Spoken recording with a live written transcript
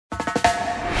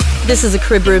This is a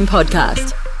Crib Room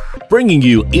podcast. Bringing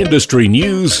you industry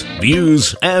news,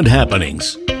 views and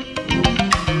happenings.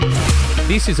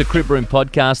 This is a Crib Room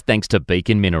podcast thanks to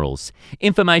Beacon Minerals.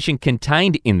 Information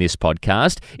contained in this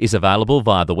podcast is available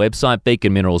via the website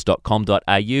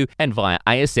beaconminerals.com.au and via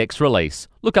ASX release.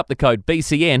 Look up the code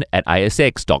BCN at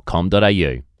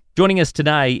asx.com.au. Joining us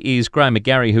today is Graham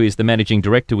McGarry, who is the Managing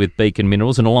Director with Beacon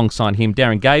Minerals, and alongside him,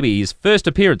 Darren Gaby. His first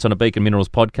appearance on a Beacon Minerals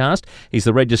podcast. He's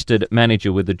the Registered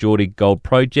Manager with the Geordie Gold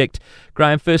Project.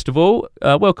 Graham, first of all,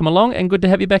 welcome along and good to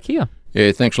have you back here.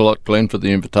 Yeah, thanks a lot, Glenn, for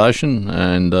the invitation,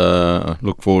 and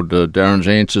look forward to Darren's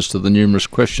answers to the numerous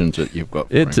questions that you've got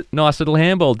for It's him. a nice little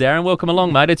handball, Darren. Welcome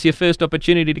along, mate. It's your first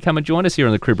opportunity to come and join us here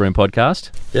on the Crib Room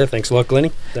podcast. Yeah, thanks a lot,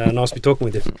 Glennie. Nice to be talking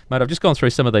with you. Mate, I've just gone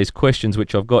through some of these questions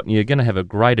which I've got, and you're going to have a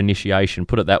great initiation,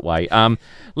 put it that way.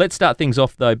 Let's start things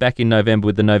off, though, back in November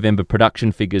with the November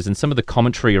production figures and some of the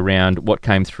commentary around what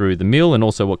came through the mill and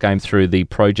also what came through the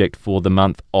project for the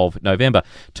month of November.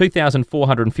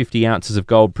 2,450 ounces of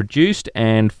gold produced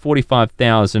and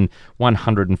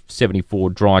 45,174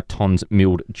 dry tonnes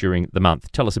milled during the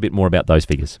month. Tell us a bit more about those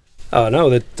figures. No,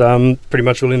 that pretty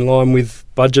much all in line with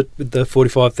budget with the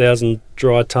 45,000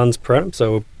 dry tonnes per annum,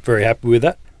 so we're very happy with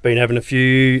that. Been having a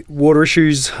few water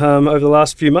issues over the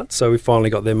last few months, so we finally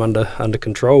got them under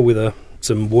control with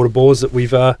some water bores that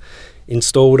we've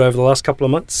installed over the last couple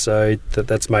of months, so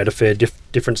that's made a fair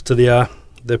difference to the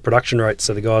production rate,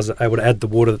 so the guys are able to add the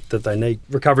water that they need.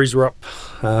 Recoveries were up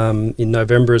in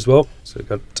November as well, so we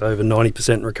got over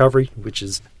 90% recovery, which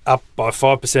is up by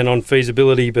 5% on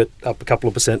feasibility, but up a couple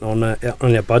of percent on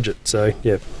our budget. So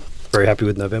yeah, very happy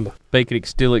with November. Beacon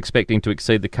still expecting to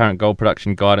exceed the current gold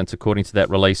production guidance according to that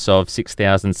release of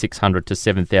 6,600 to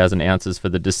 7,000 ounces for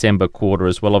the December quarter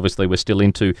as well. Obviously, we're still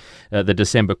into the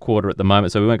December quarter at the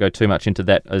moment, so we won't go too much into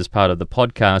that as part of the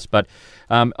podcast. But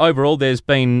overall, there's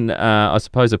been, I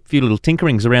suppose, a few little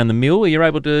tinkerings around the mill. Are you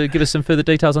able to give us some further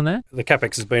details on that? The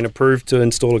CapEx has been approved to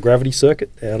install a gravity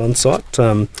circuit out on site,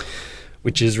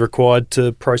 which is required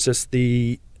to process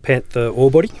the Panther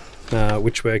ore body,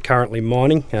 which we're currently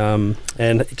mining,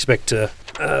 and expect to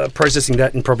processing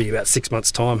that in probably about 6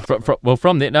 months' time.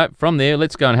 From there,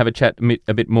 let's go and have a chat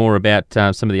a bit more about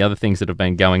some of the other things that have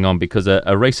been going on, because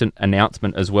a recent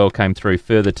announcement as well came through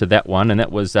further to that one, and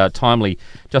that was timely,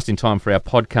 just in time for our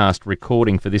podcast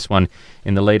recording for this one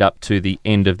in the lead up to the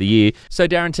end of the year. So,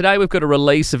 Darren, today we've got a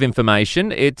release of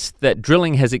information. It's that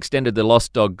drilling has extended the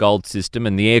Lost Dog gold system,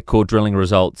 and the air core drilling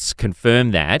results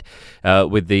confirm that,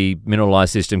 with the mineralised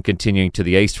system continuing to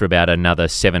the east for about another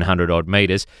 700 odd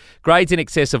metres. Grades in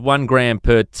excess of 1 gram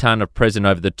per tonne are present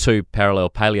over the two parallel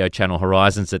paleochannel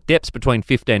horizons at depths between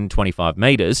 15 and 25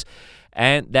 metres,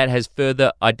 and that has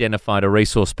further identified a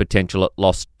resource potential at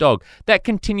Lost Dog. That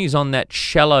continues on that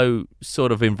shallow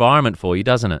sort of environment for you,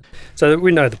 doesn't it? So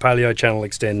we know the paleochannel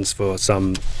extends for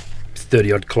some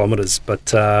 30 odd kilometres, but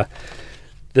the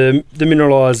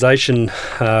mineralisation,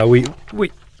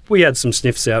 we had some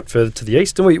sniffs out further to the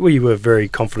east, and we were very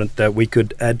confident that we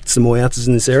could add some more ounces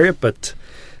in this area, but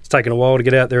it's taken a while to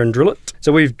get out there and drill it.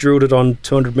 So we've drilled it on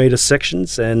 200 metre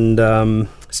sections, and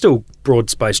still broad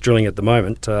space drilling at the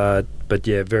moment, but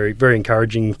yeah, very, very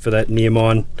encouraging for that near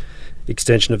mine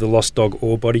extension of the Lost Dog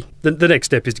ore body. The next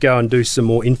step is to go and do some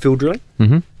more infill drilling,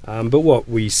 but what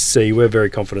we see, we're very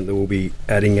confident that we'll be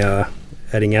adding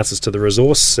ounces to the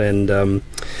resource, and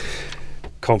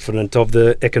confident of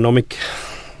the economic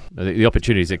the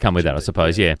opportunities that come with that, I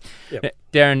suppose, yeah. Yep. Now,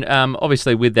 Darren,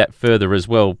 obviously with that further as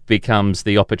well becomes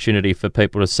the opportunity for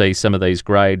people to see some of these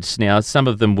grades. Now, some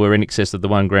of them were in excess of the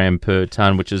 1 gram per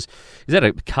tonne, which is that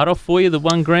a cut-off for you, the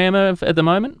 1 gram at the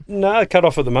moment? No,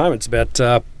 cut-off at the moment. It's about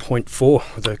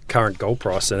 0.4 with the current gold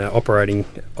price and our operating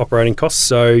costs.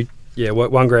 So, yeah,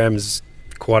 1 gram is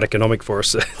quite economic for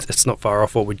us. It's not far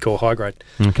off what we'd call high grade.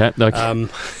 Okay.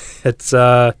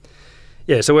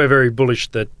 So we're very bullish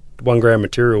that 1 gram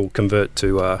material will convert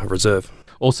to reserve.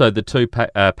 Also, the two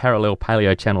parallel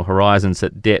paleochannel horizons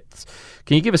at depths.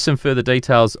 Can you give us some further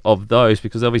details of those?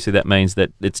 Because obviously that means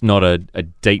that it's not a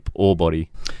deep ore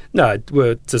body. No,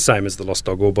 it's the same as the Lost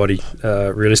Dog ore body.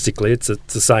 Realistically, it's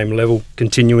the same level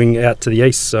continuing out to the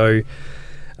east. So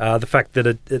the fact that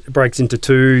it breaks into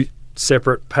two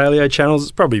separate paleochannels,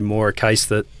 it's probably more a case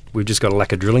that we've just got a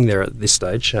lack of drilling there at this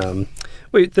stage.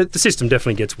 The system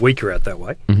definitely gets weaker out that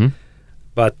way. Mm-hmm.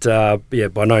 But,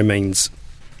 by no means...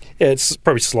 Yeah, it's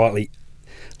probably slightly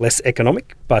less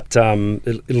economic, but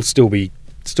it'll still be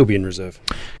still be in reserve.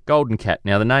 Golden Cat.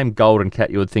 Now, the name Golden Cat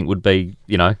you would think would be,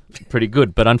 pretty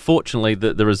good, but unfortunately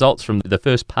the results from the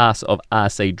first pass of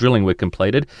RC drilling were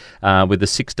completed, with the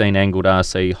 16 angled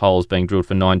RC holes being drilled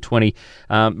for 920.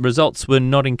 Results were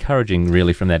not encouraging,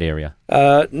 really, from that area.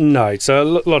 No, so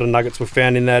a lot of nuggets were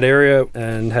found in that area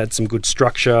and had some good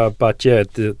structure, but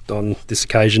on this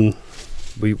occasion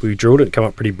we drilled it, come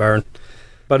up pretty barren.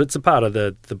 But it's a part of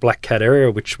the Black Cat area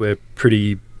which we're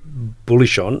pretty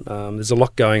bullish on. There's a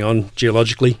lot going on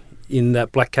geologically in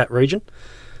that Black Cat region.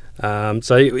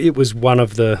 So it was one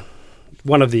of the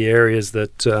areas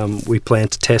that we plan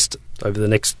to test over the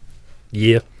next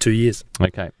 2 years.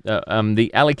 Okay.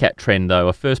 The Alley Cat trend, though,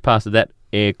 a first pass of that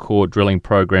air core drilling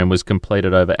program was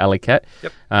completed over Alley Cat.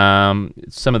 Yep.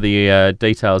 Some of the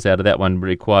details out of that one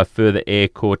require further air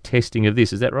core testing of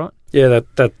this. Is that right? Yeah,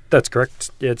 that's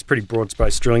correct. Yeah, it's pretty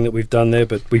broad-spaced drilling that we've done there,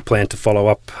 but we plan to follow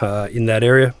up in that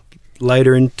area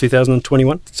later in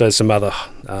 2021. So some other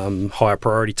higher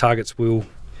priority targets we'll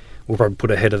probably put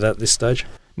ahead of that at this stage.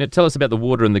 Now, tell us about the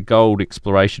water and the gold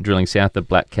exploration drilling south of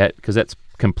Black Cat, because that's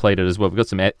completed as well. We've got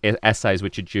some assays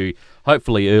which are due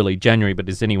hopefully early January, but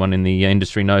as anyone in the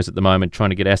industry knows at the moment,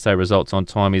 trying to get assay results on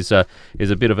time is a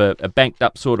bit of a banked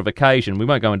up sort of occasion. We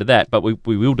won't go into that, but we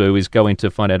will do is go in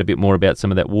to find out a bit more about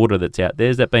some of that water that's out there.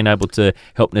 Has that been able to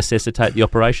help necessitate the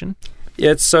operation?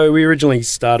 Yeah, so we originally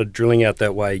started drilling out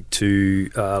that way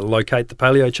to locate the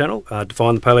paleo channel,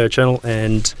 define the paleo channel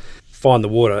and find the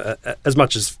water as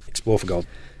much as explore for gold.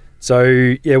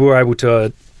 So we were able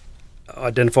to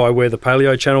identify where the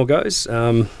paleo channel goes,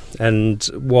 and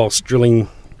whilst drilling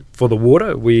for the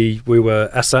water we were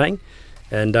assaying,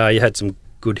 and you had some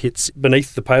good hits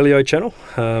beneath the paleo channel,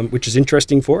 which is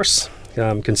interesting for us,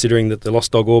 considering that the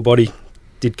Lost Dog ore body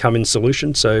did come in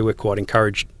solution, so we're quite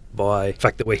encouraged by the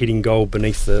fact that we're hitting gold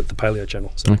beneath the paleo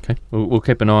channel. So. Okay, we'll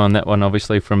keep an eye on that one,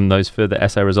 obviously, from those further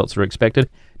assay results are expected.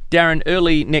 Darren,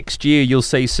 early next year you'll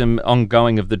see some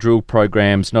ongoing of the drill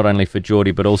programs, not only for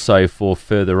Geordie but also for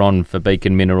further on for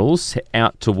Beacon Minerals,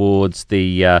 out towards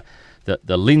the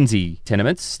Lindsay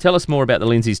tenements. Tell us more about the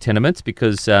Lindsay's tenements,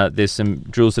 because there's some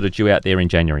drills that are due out there in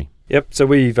January. Yep, so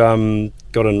we've got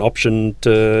an option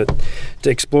to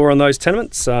explore on those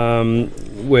tenements.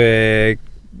 We're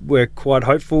quite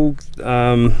hopeful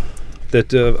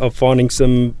that of finding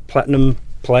some platinum,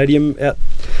 palladium out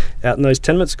in those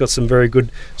tenements. Got some very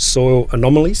good soil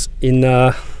anomalies in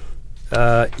the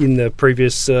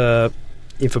previous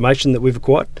information that we've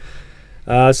acquired.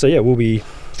 We'll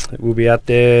be out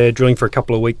there drilling for a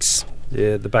couple of weeks,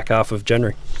 the back half of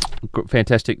January.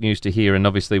 Fantastic news to hear, and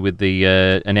obviously with the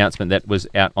announcement that was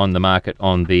out on the market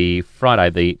on the Friday,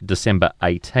 the December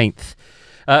 18th.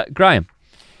 Graham,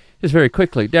 just very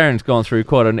quickly, Darren's gone through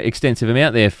quite an extensive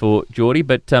amount there for Geordie,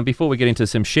 but before we get into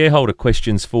some shareholder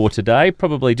questions for today,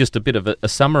 probably just a bit of a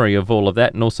summary of all of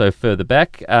that, and also further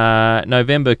back.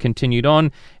 November continued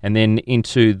on, and then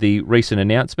into the recent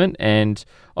announcement, and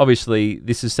obviously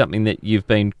this is something that you've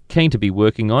been keen to be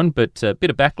working on, but a bit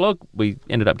of backlog. We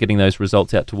ended up getting those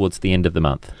results out towards the end of the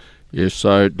month. Yes,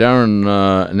 so Darren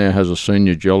now has a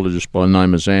senior geologist by the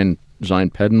name of Zane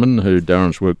Padman, who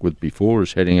Darren's worked with before,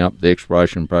 is heading up the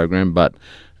exploration program, but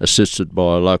assisted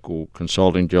by a local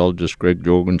consulting geologist, Greg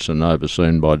Jorgensen,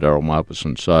 overseen by Daryl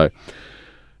Mapleson. So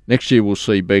next year we'll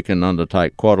see Beacon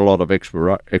undertake quite a lot of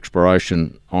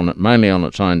exploration on it, mainly on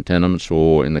its own tenements,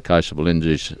 or in the case of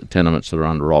Lindsay's, tenements that are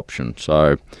under option.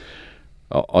 So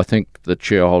I think that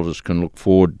shareholders can look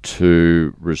forward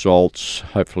to results.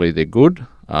 Hopefully they're good.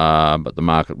 But the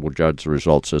market will judge the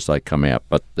results as they come out.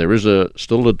 But there is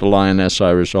still a delay in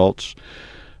assay results.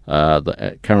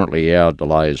 Currently our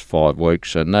delay is 5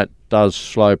 weeks, and that does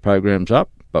slow programs up,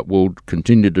 but we'll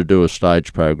continue to do a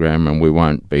stage program, and we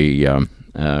won't be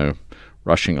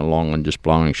rushing along and just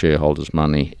blowing shareholders'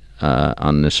 money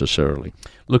unnecessarily.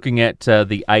 Looking at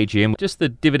the AGM, just the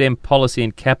dividend policy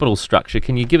and capital structure,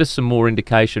 can you give us some more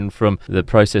indication from the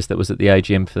process that was at the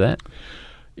AGM for that?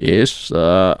 Yes,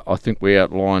 I think we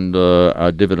outlined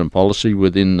our dividend policy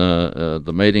within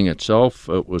the meeting itself.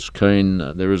 It was keen.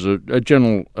 There is a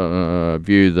general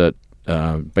view that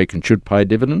Beacon should pay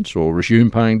dividends or resume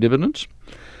paying dividends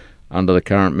under the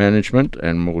current management,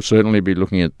 and we'll certainly be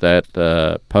looking at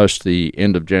that post the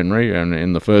end of January, and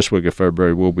in the first week of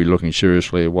February we'll be looking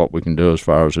seriously at what we can do as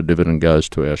far as a dividend goes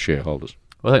to our shareholders.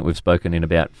 Well, I think we've spoken in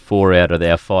about 4 out of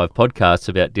our 5 podcasts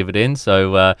about dividends,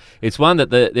 so it's one that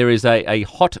there is a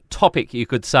hot topic, you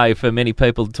could say, for many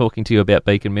people talking to you about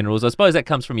Beacon Minerals. I suppose that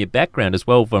comes from your background as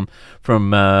well,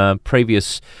 from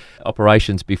previous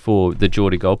operations before the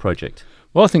Geordie Gold Project.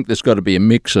 Well, I think there's got to be a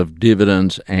mix of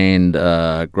dividends and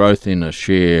growth in a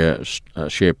share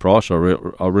price. I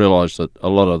realise that a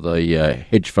lot of the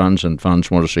hedge funds and funds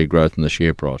want to see growth in the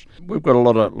share price. We've got a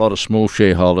lot of small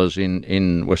shareholders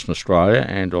in Western Australia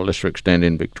and, to a lesser extent,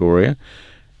 in Victoria,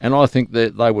 and I think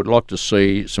that they would like to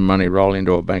see some money roll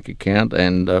into a bank account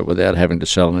and without having to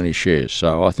sell any shares.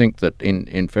 So I think that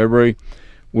in February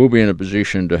we'll be in a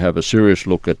position to have a serious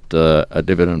look at a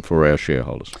dividend for our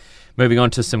shareholders. Moving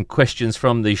on to some questions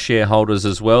from the shareholders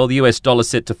as well. The US dollar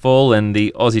set to fall and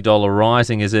the Aussie dollar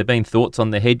rising. Has there been thoughts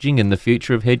on the hedging and the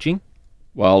future of hedging?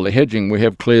 Well, the hedging, we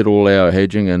have cleared all our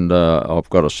hedging, and I've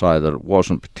got to say that it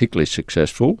wasn't particularly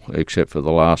successful, except for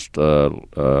the last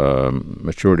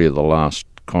maturity of the last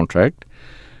contract.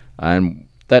 And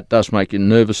that does make you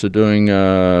nervous of doing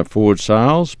forward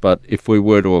sales, but if we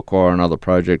were to acquire another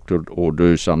project or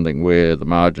do something where the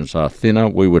margins are thinner,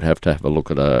 we would have to have a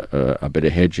look at a bit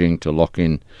of hedging to lock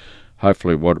in,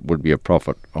 hopefully, what would be a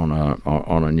profit on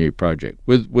a new project.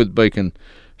 With Beacon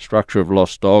structure of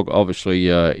Lost Dog, obviously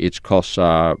its costs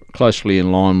are closely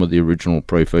in line with the original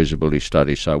pre-feasibility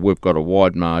study, so we've got a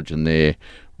wide margin there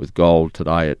with gold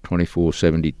today at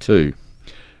 $24.72.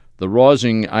 The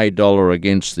rising $8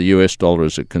 against the US dollar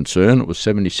is a concern. It was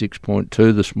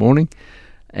 76.2 this morning,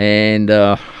 and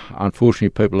unfortunately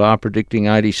people are predicting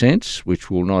 80 cents,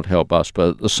 which will not help us. But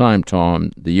at the same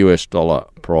time, the US dollar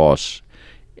price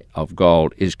of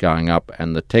gold is going up,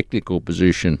 and the technical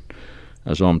position,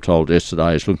 as I'm told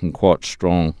yesterday, is looking quite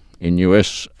strong in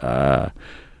US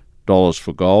dollars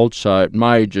for gold. So it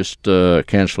may just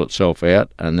cancel itself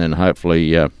out, and then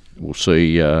hopefully we'll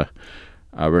see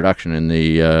a reduction in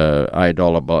the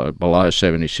 $8 below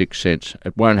 76 cents.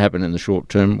 It won't happen in the short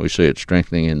term. We see it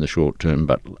strengthening in the short term,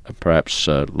 but perhaps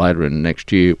later in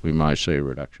next year we may see a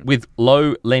reduction. With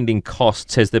low lending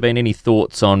costs, has there been any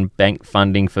thoughts on bank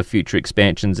funding for future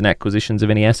expansions and acquisitions of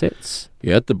any assets?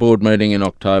 Yeah, at the board meeting in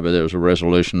October there was a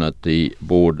resolution that the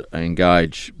board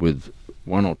engage with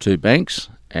one or two banks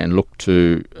and look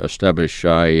to establish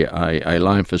a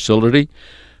loan facility,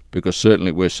 because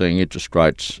certainly we're seeing interest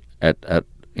rates at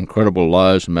incredible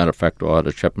lows. As a matter of fact, I had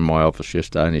a chap in my office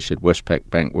yesterday and he said Westpac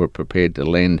Bank were prepared to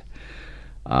lend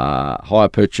hire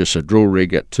purchase a drill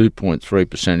rig at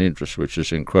 2.3% interest, which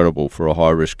is incredible for a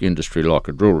high-risk industry like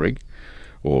a drill rig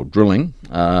or drilling.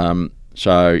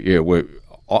 So, yeah,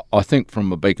 I think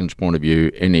from a Beacon's point of view,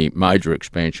 any major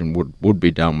expansion would be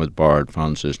done with borrowed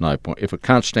funds. There's no point. If it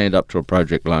can't stand up to a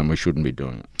project loan, we shouldn't be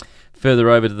doing it.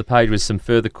 Further over to the page with some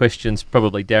further questions.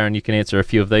 Probably, Darren, you can answer a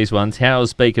few of these ones. How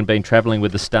has Beacon been travelling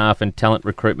with the staff and talent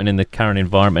recruitment in the current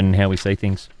environment, and how we see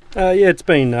things? Yeah, it's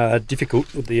been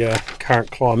difficult with the current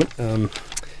climate.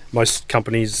 Most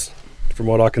companies, from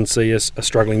what I can see, are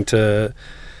struggling to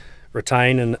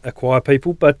retain and acquire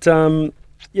people. But,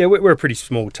 yeah, we're a pretty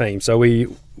small team, so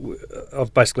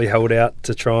I've basically held out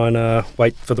to try and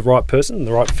wait for the right person,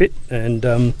 the right fit.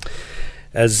 And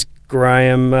as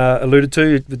Graham alluded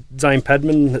to, Zane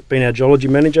Padman, being our geology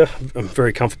manager, I'm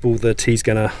very comfortable that he's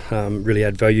going to really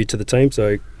add value to the team,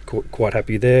 so quite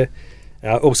happy there.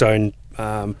 Also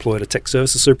employed a tech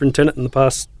services superintendent in the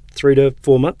past 3 to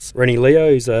 4 months. Rennie Leo,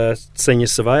 who's a senior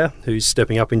surveyor who's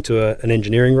stepping up into an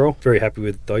engineering role. Very happy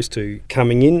with those two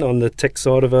coming in on the tech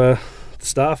side of the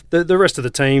staff. The rest of the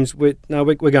teams, we're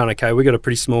going okay. We've got a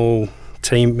pretty small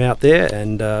team out there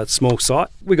and small site.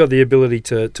 We've got the ability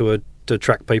to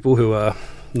attract people who are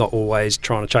not always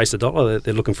trying to chase a dollar.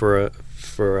 They're looking for a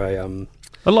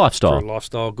lifestyle. For a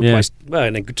lifestyle, good place,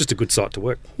 and just a good site to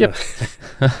work. Yep.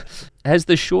 Has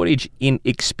the shortage in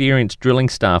experienced drilling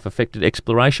staff affected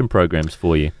exploration programs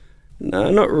for you?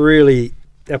 No, not really.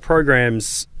 Our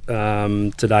programs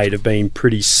to date have been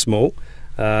pretty small.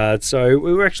 So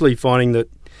we were actually finding that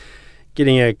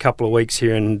getting a couple of weeks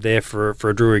here and there for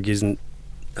a drill rig isn't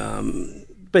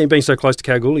being so close to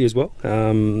Kalgoorlie as well.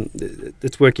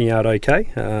 It's working out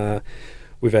okay.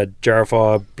 We've had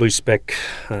Jarrafire, Blue Spec,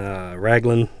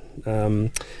 Raglan,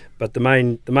 but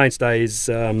the mainstay is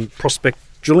Prospect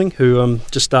Drilling, who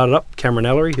just started up. Cameron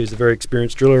Ellery, who's a very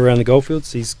experienced driller around the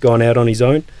goldfields. He's gone out on his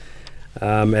own,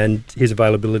 and his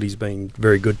availability's been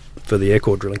very good for the air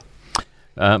core drilling.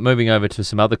 Moving over to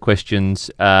some other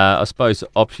questions, I suppose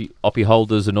OPI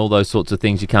holders and all those sorts of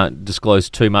things, you can't disclose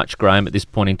too much, Graham, at this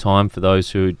point in time for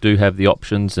those who do have the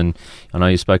options. And I know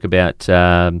you spoke about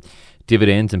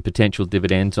dividends and potential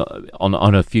dividends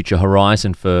on a future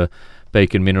horizon for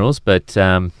Beacon Minerals, but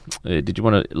did you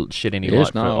want to shed any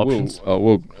light for options? I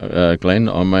will, Glenn.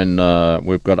 I mean,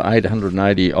 we've got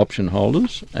 880 option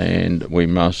holders, and we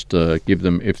must give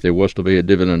them, if there was to be a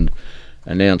dividend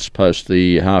announced post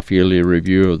the half-yearly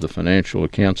review of the financial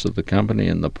accounts of the company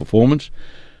and the performance,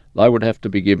 they would have to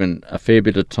be given a fair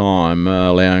bit of time,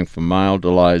 allowing for mail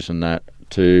delays and that,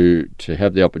 to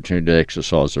have the opportunity to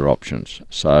exercise their options.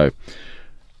 So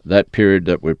that period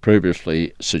that we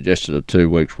previously suggested of 2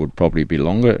 weeks would probably be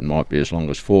longer. It might be as long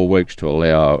as 4 weeks to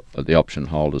allow the option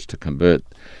holders to convert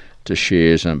to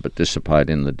shares and participate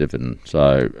in the dividend.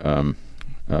 So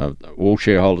all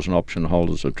shareholders and option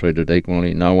holders are treated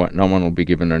equally. No one will be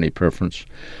given any preference,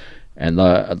 and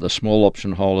the small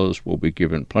option holders will be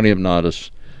given plenty of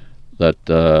notice that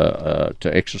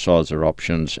to exercise their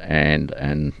options and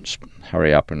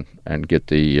hurry up and get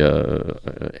the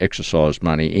exercise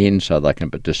money in so they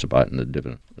can participate in the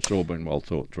dividend. It's all been well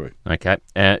thought through. Okay.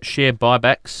 Share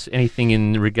buybacks, anything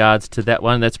in regards to that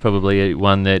one? That's probably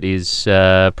one that is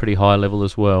pretty high level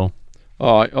as well.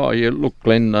 Oh yeah, look,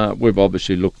 Glenn, we've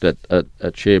obviously looked at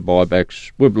share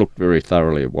buybacks. We've looked very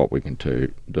thoroughly at what we can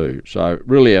do. So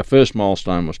really our first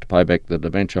milestone was to pay back the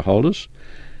debenture holders,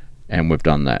 and we've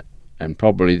done that. And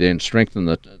probably then strengthen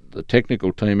the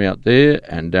technical team out there,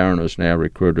 and Darren has now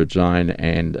recruited Zane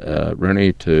and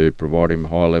Rennie to provide him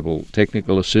high-level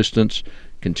technical assistance,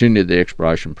 continue the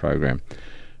exploration program.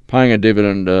 Paying a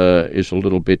dividend is a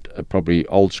little bit probably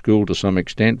old school to some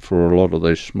extent for a lot of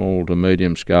these small to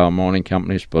medium-scale mining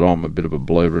companies, but I'm a bit of a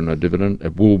believer in a dividend.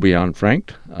 It will be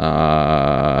unfranked,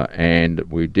 and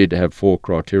we did have 4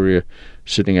 criteria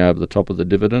sitting over the top of the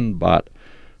dividend, but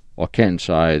I can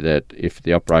say that if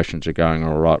the operations are going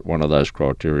all right, one of those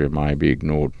criteria may be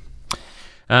ignored.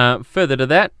 Further to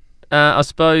that, I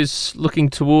suppose looking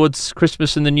towards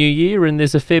Christmas and the New Year, and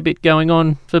there's a fair bit going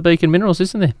on for Beacon Minerals,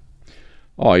 isn't there?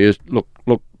 Oh yes, look,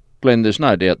 Glenn, there's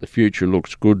no doubt the future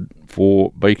looks good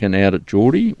for Beacon out at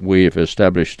Geordie. We've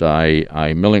established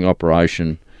a milling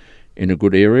operation in a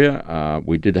good area.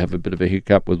 We did have a bit of a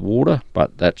hiccup with water,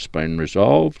 but that's been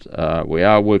resolved. We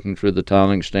are working through the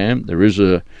tailings dam. There is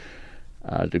a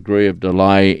degree of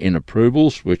delay in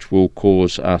approvals, which will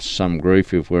cause us some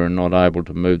grief if we're not able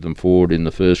to move them forward in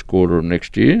the first quarter of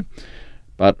next year.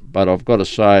 But I've got to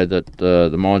say that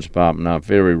the Mines Department are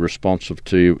very responsive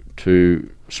to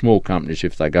small companies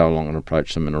if they go along and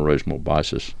approach them on a reasonable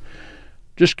basis.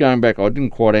 Just going back, I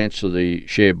didn't quite answer the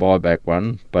share buyback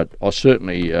one, but I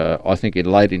certainly, I think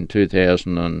late in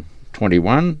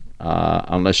 2021,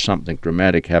 unless something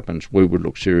dramatic happens, we would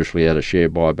look seriously at a share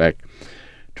buyback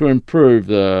to improve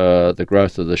the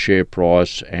growth of the share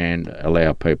price and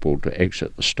allow people to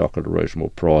exit the stock at a reasonable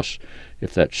price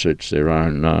if that suits their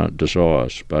own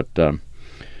desires. But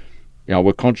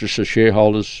we're conscious as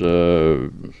shareholders.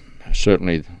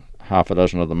 Certainly half a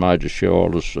dozen of the major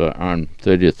shareholders own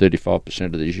 30 or 35%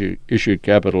 of the issued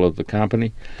capital of the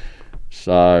company.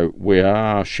 So we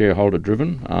are shareholder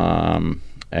driven,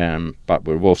 but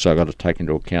we've also got to take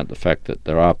into account the fact that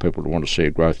there are people who want to see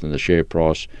a growth in the share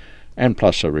price and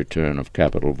plus a return of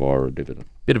capital via a dividend.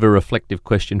 Bit of a reflective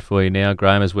question for you now,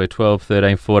 Graham, as we're 12,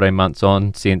 13, 14 months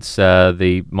on since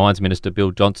the Mines Minister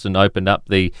Bill Johnston opened up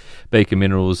the Beacon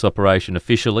Minerals operation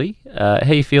officially. How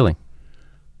are you feeling?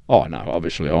 Oh, no,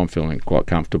 obviously I'm feeling quite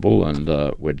comfortable, and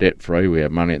we're debt-free. We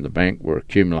have money in the bank. We're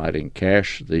accumulating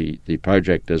cash. The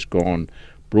project has gone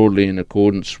broadly in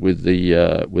accordance with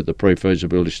the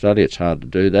pre-feasibility study. It's hard to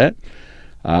do that.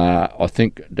 I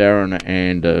think Darren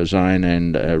and Zane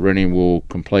and Rennie will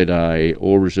complete a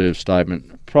ore reserve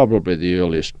statement. Probably the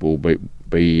earliest will be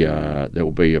there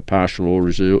will be a partial ore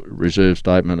reserve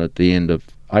statement at the end of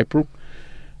April.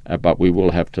 But we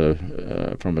will have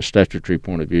to, from a statutory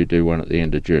point of view, do one at the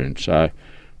end of June. So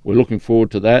we're looking forward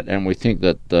to that, and we think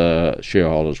that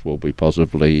shareholders will be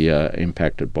positively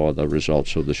impacted by the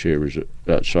results of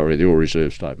the ore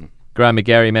reserve statement. Graham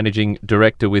McGarry, Managing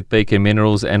Director with Beacon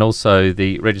Minerals, and also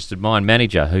the Registered Mine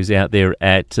Manager who's out there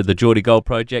at the Geordie Gold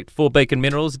Project for Beacon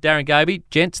Minerals. Darren Gaby,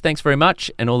 gents, thanks very much,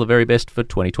 and all the very best for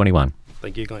 2021.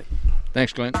 Thank you, Glenn.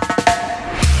 Thanks, Glenn.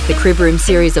 The Crib Room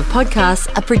series of podcasts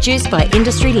are produced by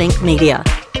Industry Link Media.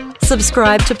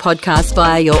 Subscribe to podcasts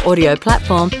via your audio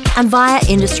platform and via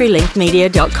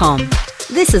industrylinkmedia.com.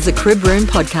 This is a Crib Room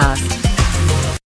podcast.